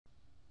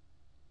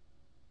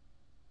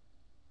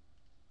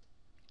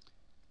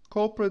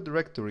Corporate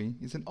Directory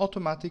is an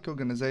automatic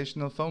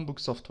organizational phonebook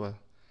software.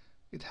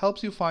 It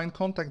helps you find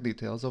contact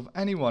details of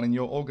anyone in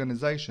your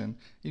organization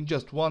in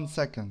just 1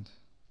 second.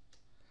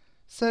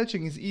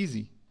 Searching is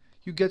easy.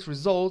 You get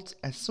results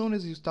as soon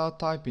as you start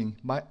typing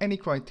by any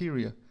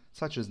criteria,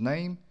 such as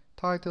name,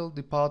 title,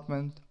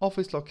 department,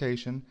 office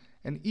location,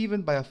 and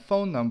even by a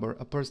phone number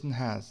a person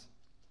has.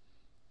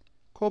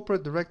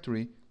 Corporate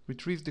Directory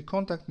retrieves the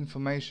contact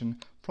information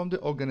from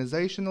the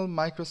organizational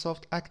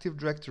Microsoft Active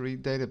Directory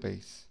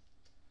database.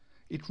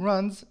 It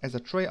runs as a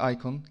tray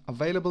icon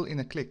available in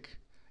a click,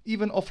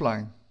 even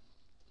offline.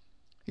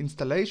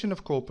 Installation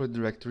of Corporate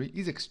Directory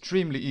is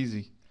extremely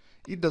easy.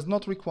 It does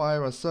not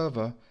require a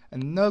server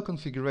and no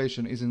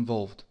configuration is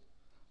involved.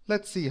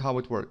 Let's see how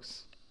it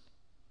works.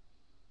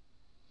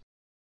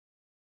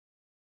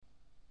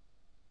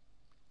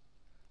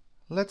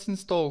 Let's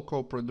install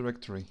Corporate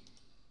Directory.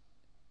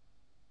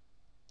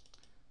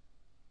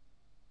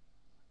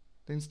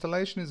 The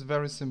installation is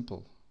very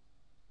simple.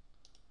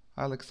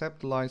 I'll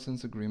accept the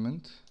license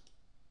agreement.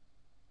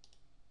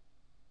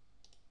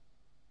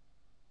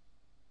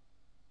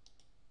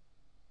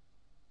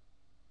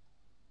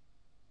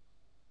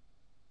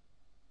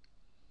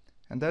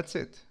 And that's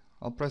it.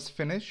 I'll press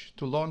Finish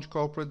to launch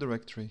Corporate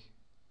Directory.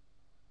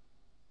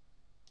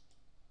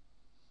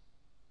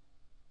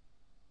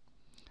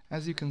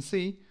 As you can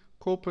see,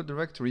 Corporate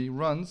Directory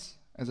runs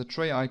as a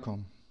tray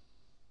icon.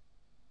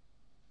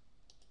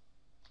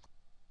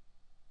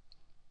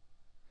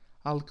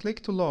 I'll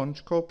click to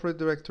launch Corporate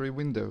Directory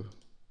window.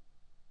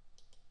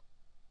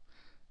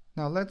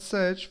 Now let's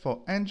search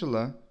for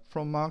Angela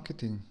from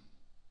Marketing.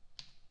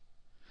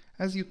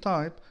 As you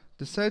type,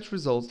 the search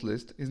results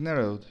list is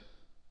narrowed.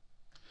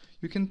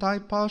 You can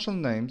type partial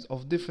names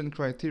of different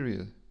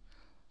criteria.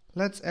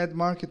 Let's add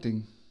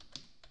Marketing.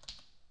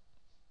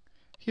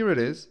 Here it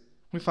is.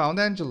 We found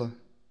Angela.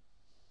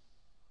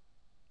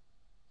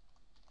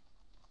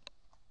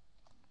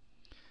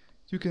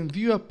 You can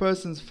view a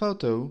person's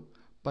photo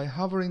by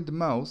hovering the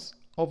mouse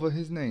over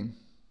his name.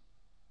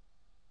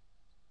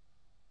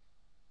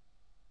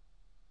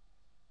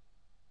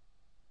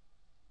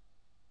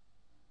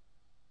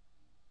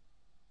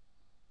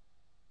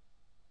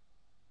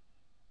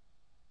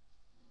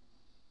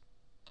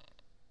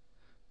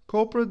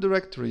 Corporate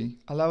Directory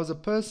allows a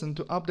person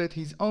to update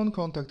his own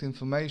contact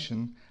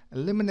information,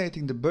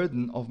 eliminating the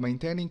burden of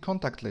maintaining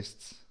contact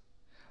lists.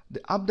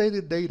 The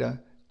updated data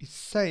is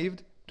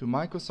saved to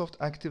Microsoft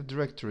Active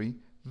Directory,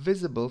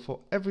 visible for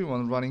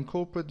everyone running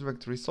Corporate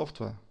Directory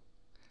software.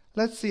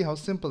 Let's see how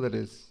simple it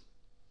is.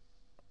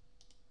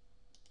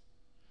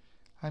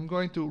 I'm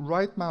going to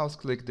right mouse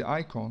click the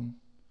icon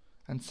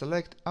and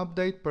select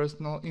Update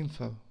Personal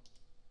Info.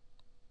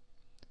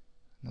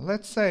 Now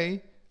let's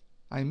say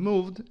I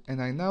moved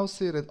and I now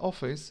sit at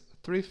Office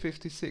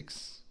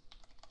 356.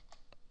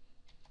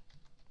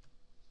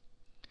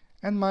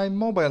 And my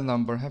mobile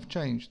number have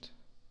changed.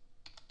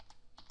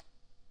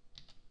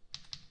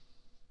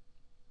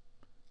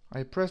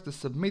 I press the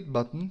Submit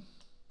button,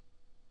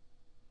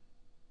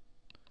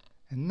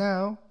 and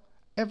now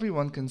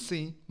everyone can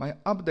see my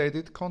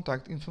updated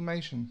contact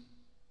information.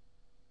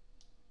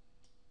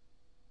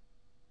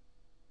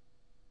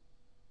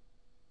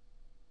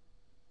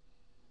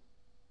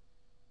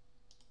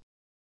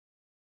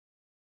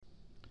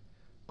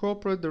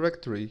 Corporate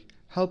Directory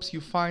helps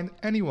you find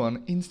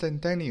anyone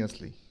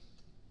instantaneously.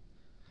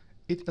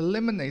 It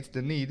eliminates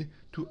the need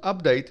to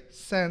update,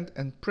 send,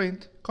 and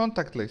print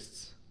contact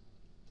lists.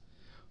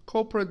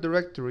 Corporate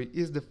Directory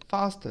is the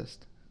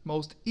fastest,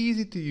 most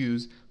easy to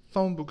use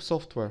phonebook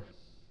software.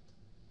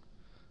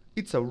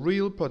 It's a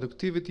real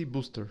productivity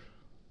booster.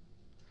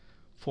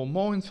 For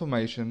more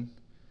information,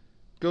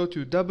 go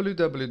to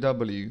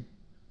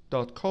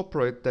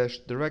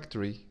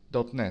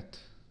www.corporate-directory.net.